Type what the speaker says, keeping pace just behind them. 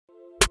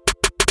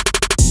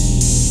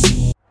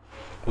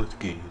What's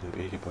good, YouTube?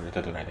 It's your boy, the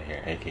Tattoo Rider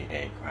here,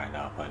 aka Grind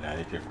Off. But now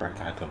that you're first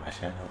time to my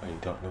channel and you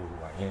don't know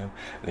who I am,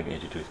 let me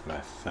introduce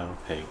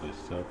myself. Hey,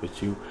 what's up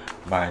with you?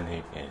 My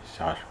name is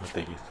Joshua.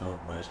 Thank you so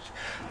much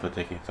for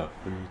taking some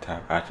free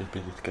time out your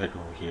busy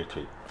schedule here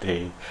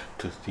today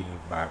to see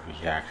my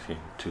reaction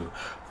to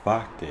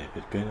Voctave.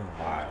 It's been a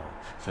while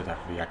since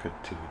I've reacted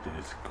to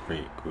this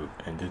great group,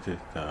 and this is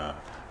the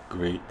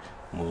great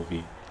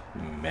movie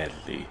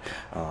Medley.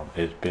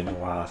 It's been a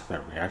while since I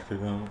reacted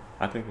to them.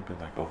 I think it's been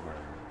like over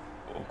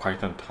quite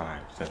some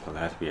time since the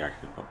last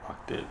reaction from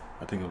Voctave.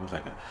 I think it was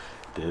like a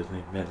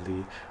Disney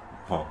medley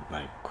from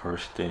like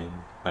Kirsten,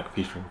 like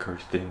featuring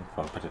Kirsten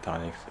from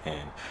Pentatonics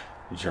and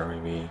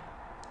Jeremy,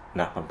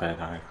 not from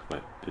Pentatonics,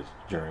 but it's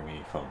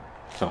Jeremy from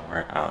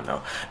somewhere, I don't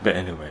know. But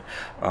anyway,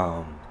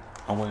 I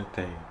want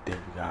to say thank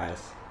you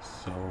guys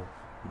so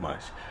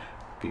much.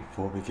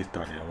 Before we get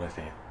started, I want to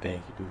say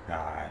thank you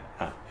God,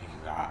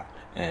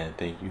 and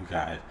thank you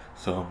guys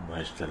so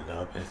much, the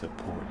love and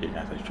support you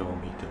guys have shown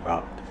me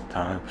throughout this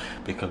time,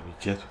 because we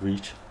just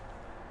reached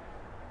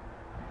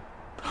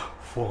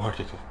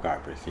 400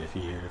 subscribers. Yes,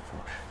 you hear it,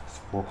 for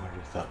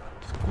 400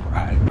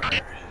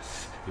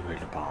 subscribers. We ready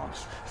the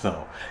bombs.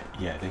 So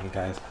yeah, thank you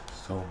guys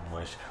so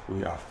much.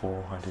 We are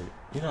 400,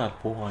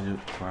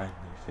 400 Prime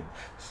Nation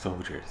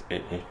soldiers,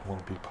 and if you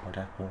want to be part of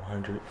that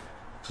 400,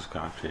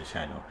 subscribe to the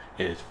channel.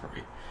 It is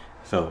free.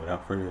 So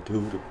without further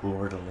ado, the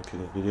floor, the link to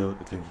the video, the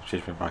link in the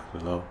description box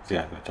below. So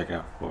yeah, go check it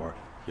out for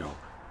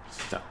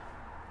yourself.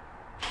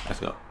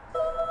 Let's go.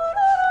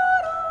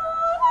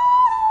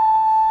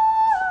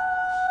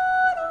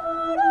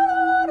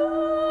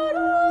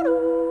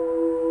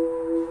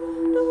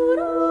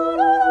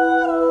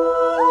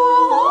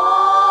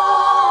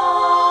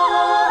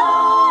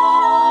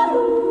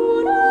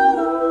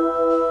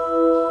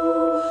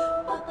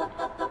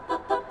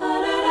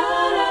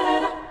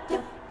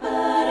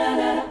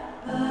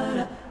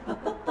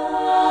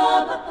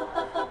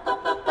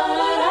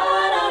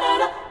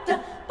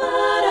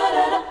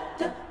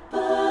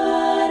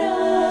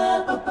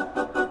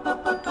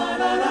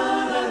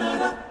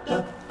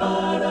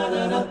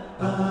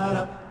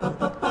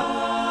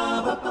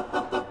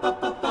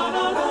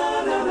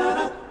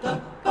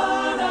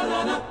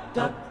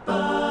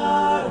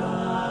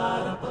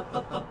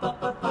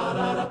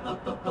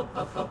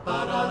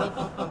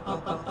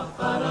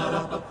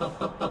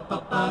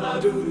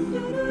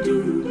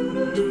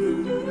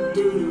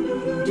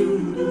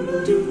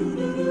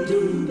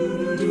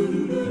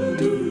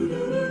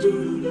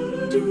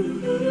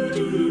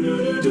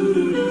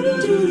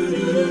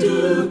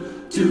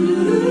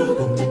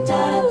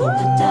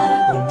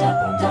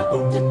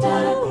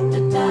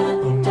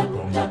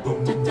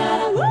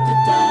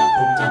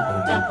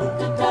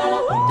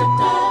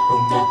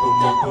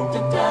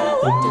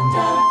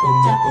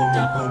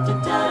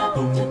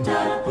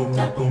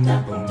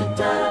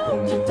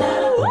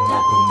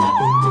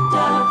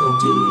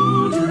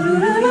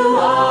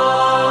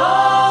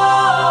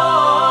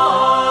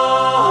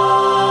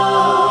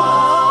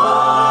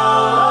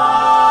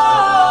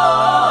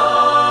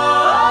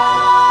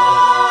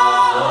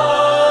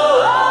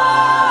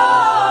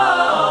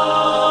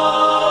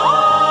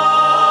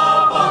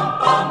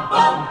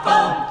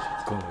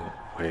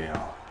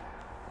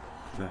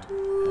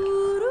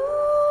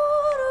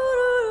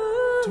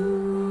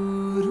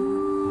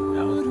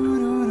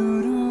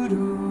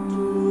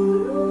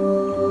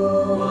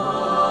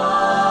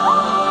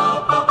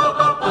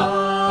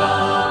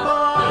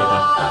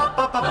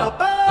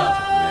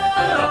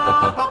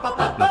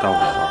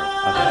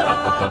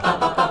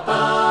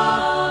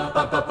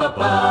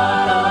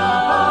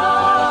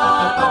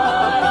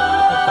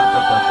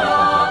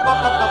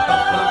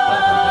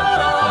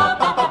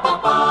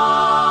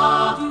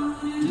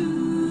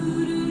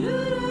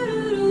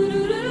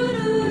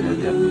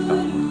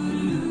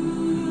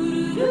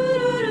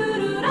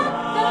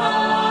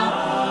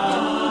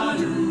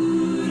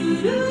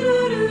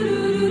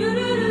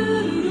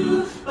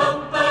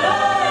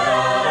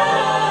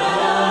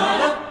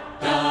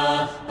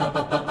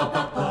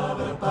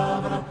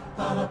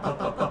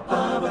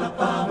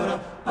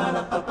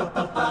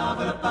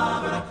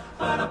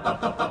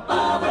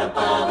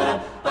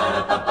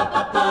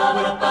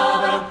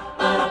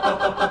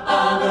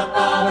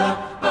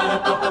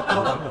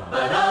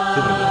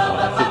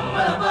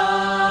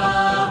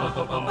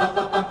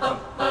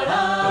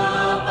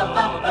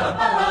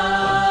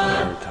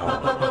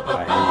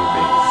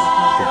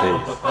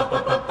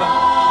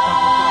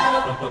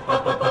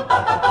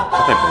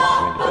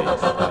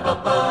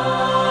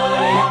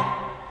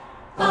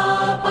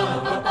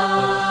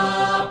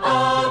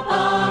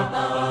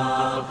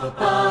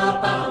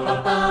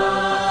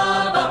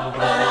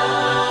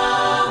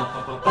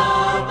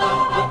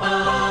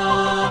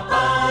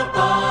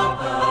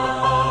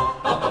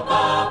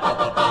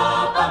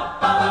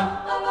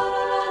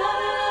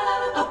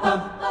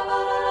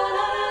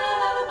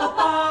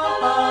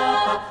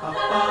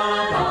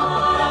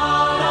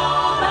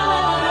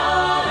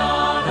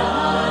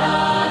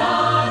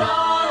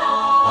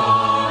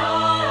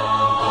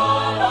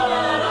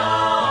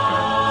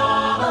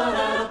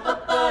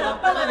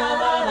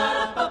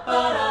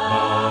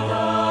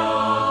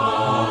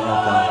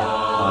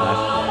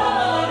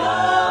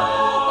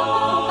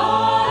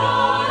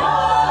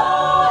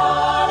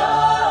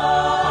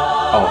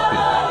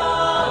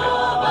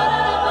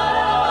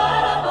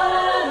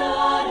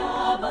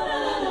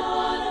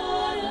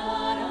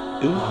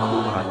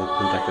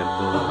 was like a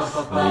little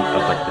sneak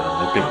of like the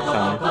Olympic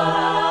sign.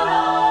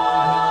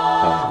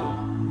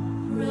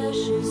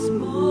 Precious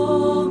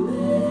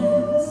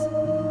moments,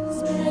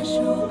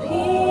 special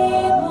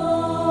people,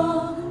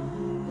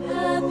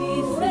 happy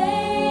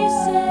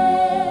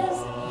faces,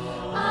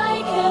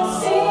 I can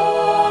see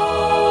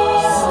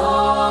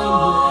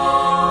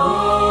somewhere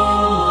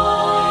in my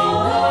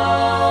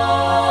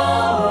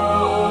memory,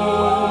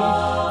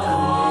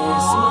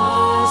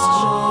 Christmas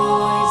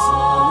joys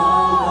all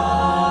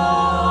around,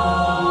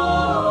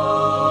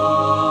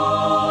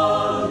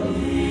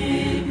 living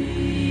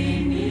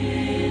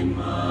in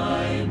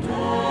my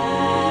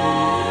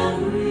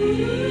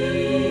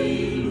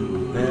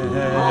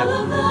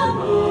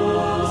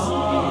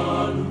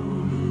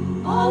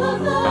all of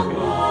the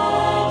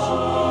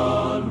magic,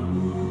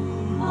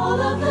 all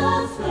of the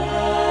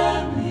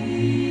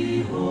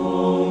family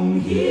home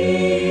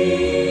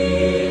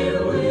here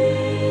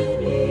with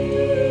me.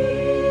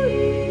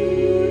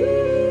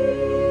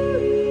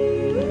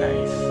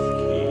 Nice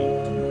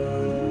kid.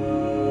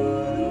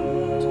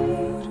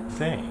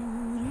 Sing.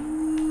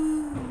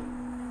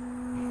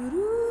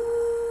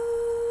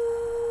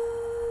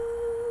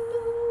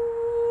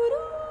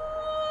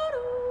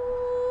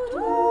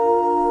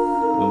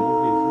 What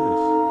movie is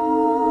this?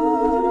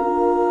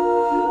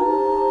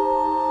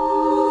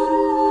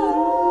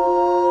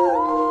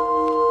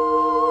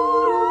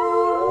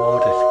 Oh,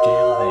 the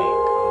scaling.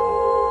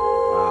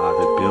 Oh, wow,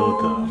 the build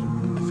up,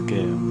 the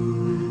scale.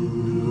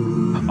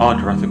 Oh,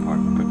 Jurassic Park.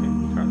 Okay,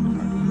 Jurassic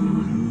Park.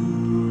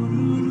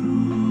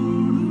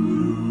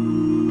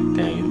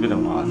 Dang, it's been a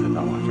while since I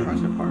watched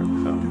Jurassic Park,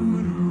 so.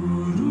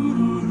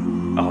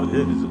 Oh,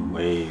 this is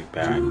way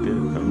back. This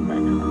is way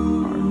back Jurassic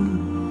Park.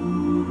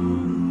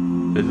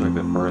 This is like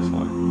the first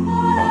one.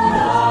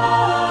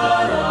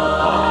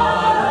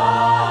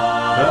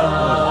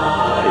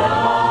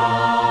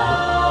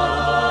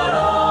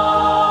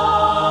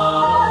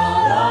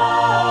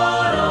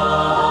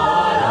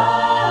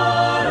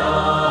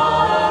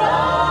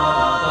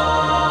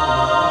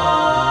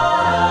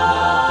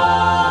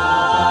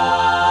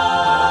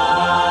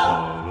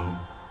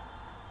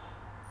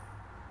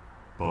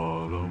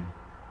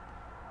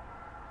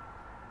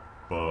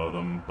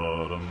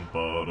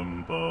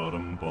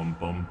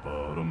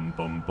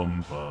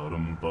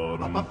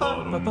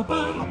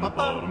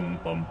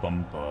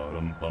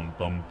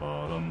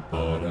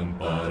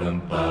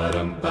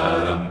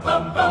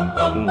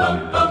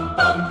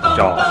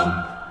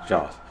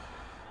 Jaws.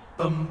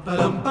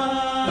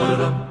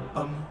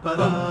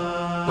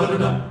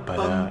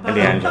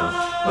 Indiana Jones.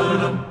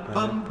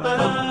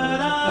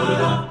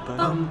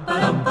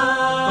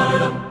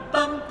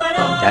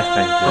 That's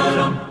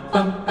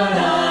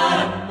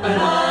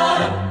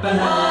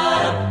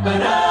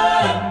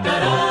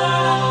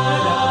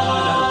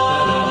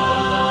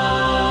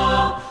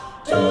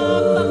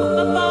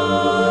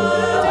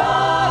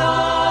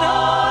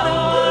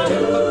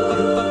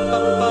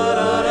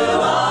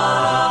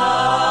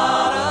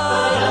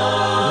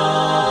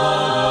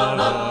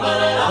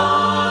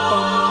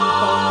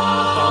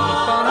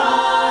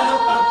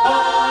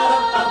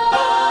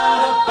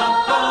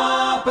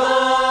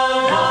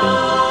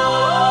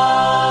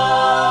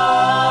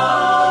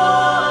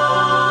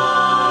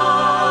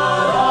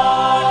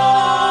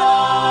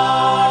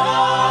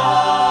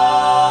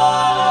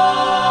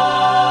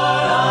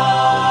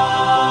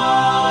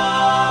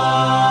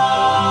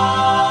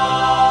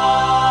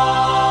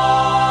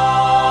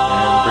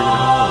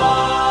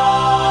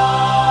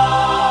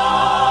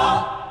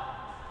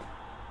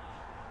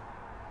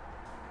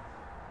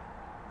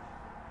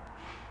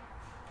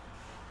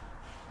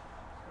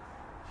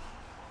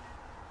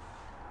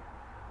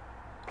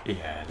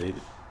Yeah,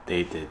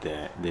 they did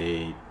that.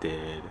 They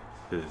did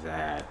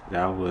that.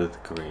 That was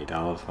great.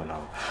 That was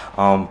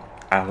phenomenal.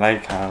 I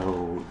like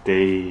how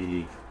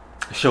they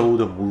show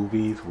the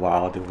movies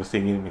while they were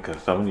singing,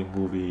 because some of the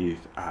movies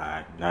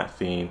I've not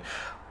seen.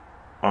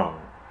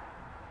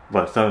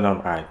 But some of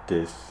them I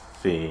did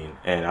seen,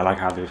 and I like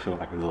how they show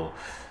like little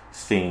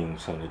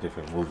scenes from the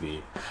different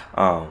movies.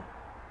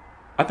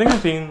 I think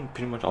I've seen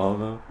pretty much all of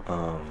them.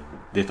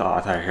 They saw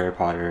outside Harry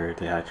Potter,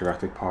 they had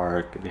Jurassic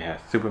Park, they had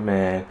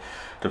Superman,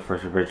 the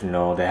first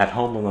original, they had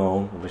Home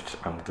Alone, which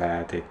I'm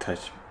glad they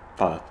touched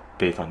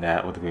based on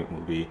that. It was a great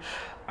movie.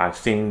 I've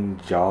seen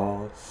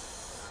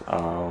Jaws,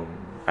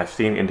 I've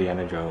seen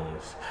Indiana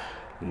Jones,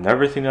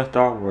 never seen a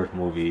Star Wars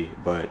movie,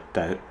 but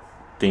that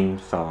theme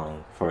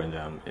song for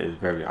them is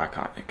very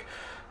iconic.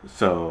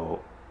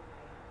 So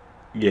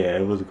yeah,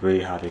 it was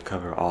great how they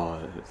cover all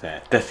of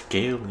that. The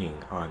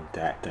scaling on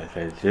that, the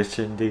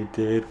transition they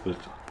did was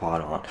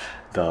spot on.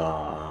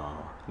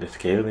 The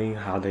scaling,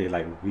 how they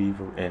like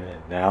weave in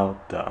and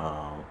out.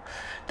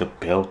 The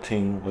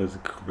belting was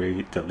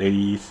great. The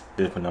ladies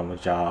did a phenomenal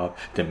job.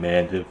 The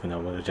man did a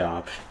phenomenal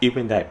job.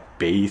 Even that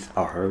bass,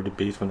 I heard the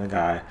bass from the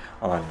guy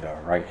on the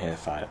right hand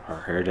side. I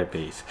heard the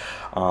bass.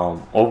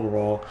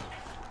 Overall,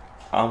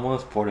 I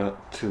almost brought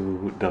up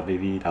to the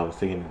lady that was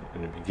singing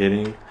in the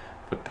beginning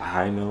with the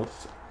high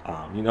notes.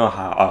 You know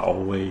how I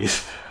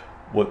always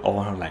would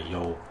on her like,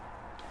 yo,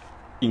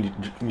 you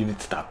need to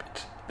stop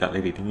it. that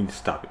lady, you need to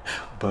stop it.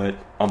 But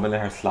I'm gonna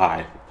let her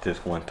slide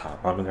this one time.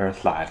 I'm gonna let her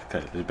slide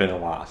because it's been a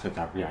while since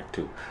I react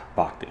to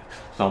Voctave.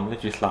 So I'm gonna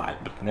let you slide.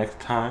 But the next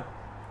time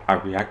I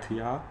react to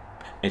y'all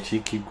and she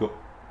keep go,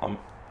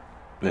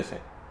 listen.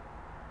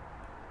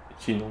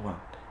 She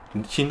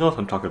knows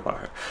I'm talking about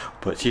her,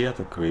 but she has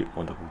a great,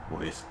 wonderful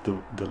voice.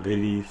 The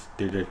ladies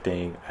did their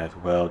thing as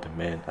well. The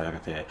men, like I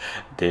said,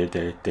 did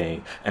their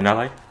thing, and I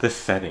like the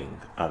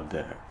setting of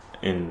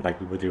like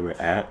where they were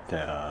at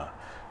the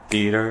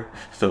theater,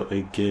 so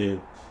it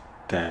gives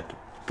that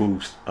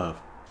boost of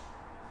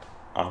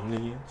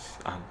omniscience.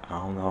 I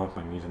don't know if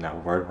I'm using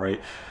that word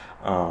right.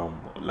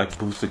 Like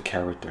boost of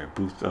character,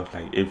 boost of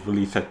like it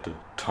really set the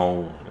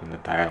tone and the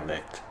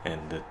dialect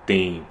and the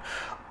theme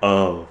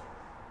of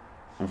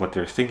what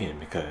they're singing,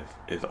 because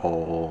it's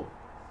all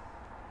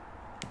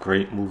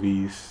great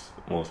movies.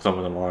 Well, some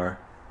of them are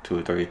 2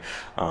 or 3.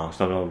 Some of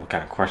them are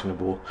kind of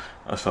questionable.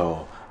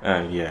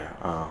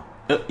 Yeah.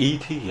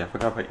 E.T. I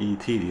forgot about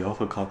E.T. They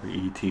also cover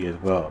E.T. as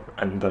well,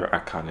 another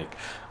iconic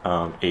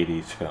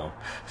 80s film.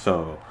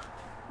 So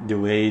the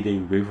way they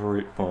river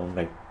it from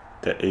like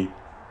the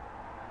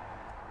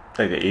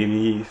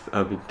 80s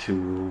up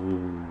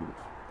into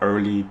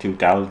early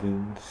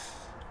 2000s,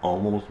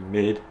 almost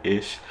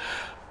mid-ish,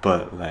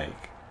 but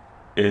like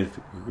it's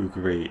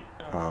great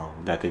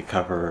that they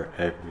cover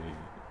every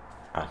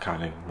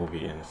iconic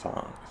movie in the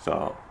song.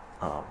 So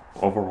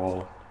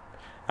overall,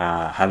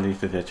 I highly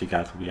suggest you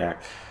guys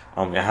react.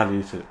 I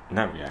highly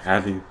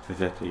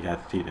suggest you guys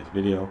see this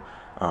video.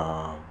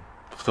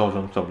 Show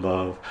them some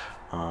love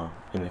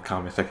in the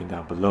comment section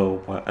down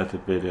below. What other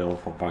video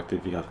from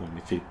Voctave you guys want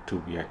me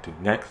to react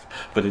to next?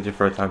 But if it's your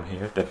first time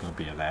here, that's gonna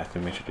be your last.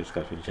 And make sure to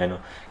subscribe to the channel,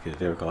 because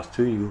there it goes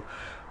to you.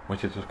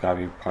 Once you subscribe,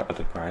 you're part of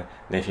the grind.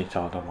 Nation,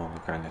 shout out on the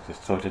grind. There's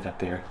just soldiers out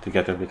there.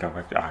 Together we can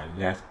reach our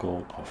next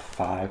goal of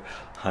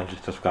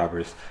 500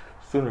 subscribers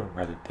sooner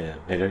rather than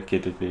later.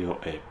 Give this video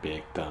a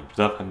big thumbs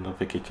up and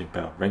notification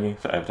bell ringing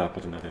so every time I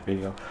post another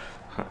video,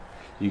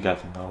 you guys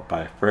know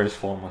by first.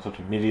 Follow my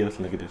social medias,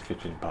 link in the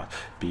description box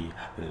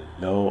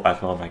below,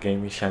 as well as my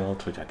gaming channel,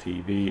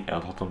 twitch.tv,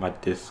 and also my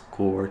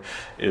Discord.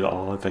 It's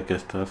all that good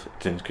stuff.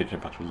 It's in the description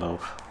box below.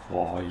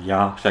 Oh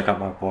yeah, check out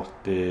my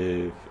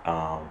Voctave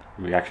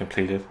reaction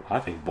playlist. I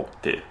say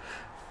Voctave.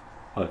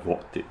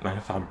 Voctave. Man,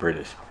 I'm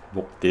British.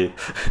 Voctave.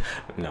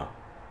 No.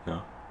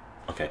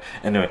 Okay.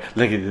 Anyway,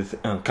 look at this.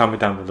 Comment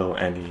down below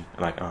any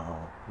like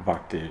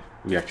Voctave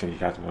reaction you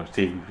guys want to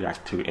see me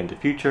react to in the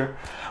future.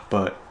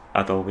 But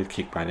as always,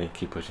 keep grinding,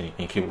 keep pushing,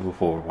 and keep moving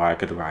forward. Why?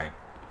 Because grind.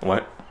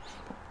 What?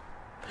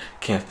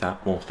 Can't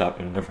stop, won't stop,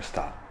 and never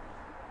stop.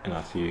 And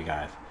I'll see you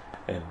guys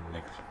in the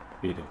next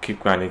video. Keep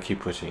grinding, keep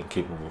pushing, and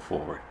keep moving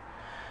forward.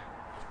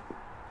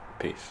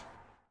 Peace.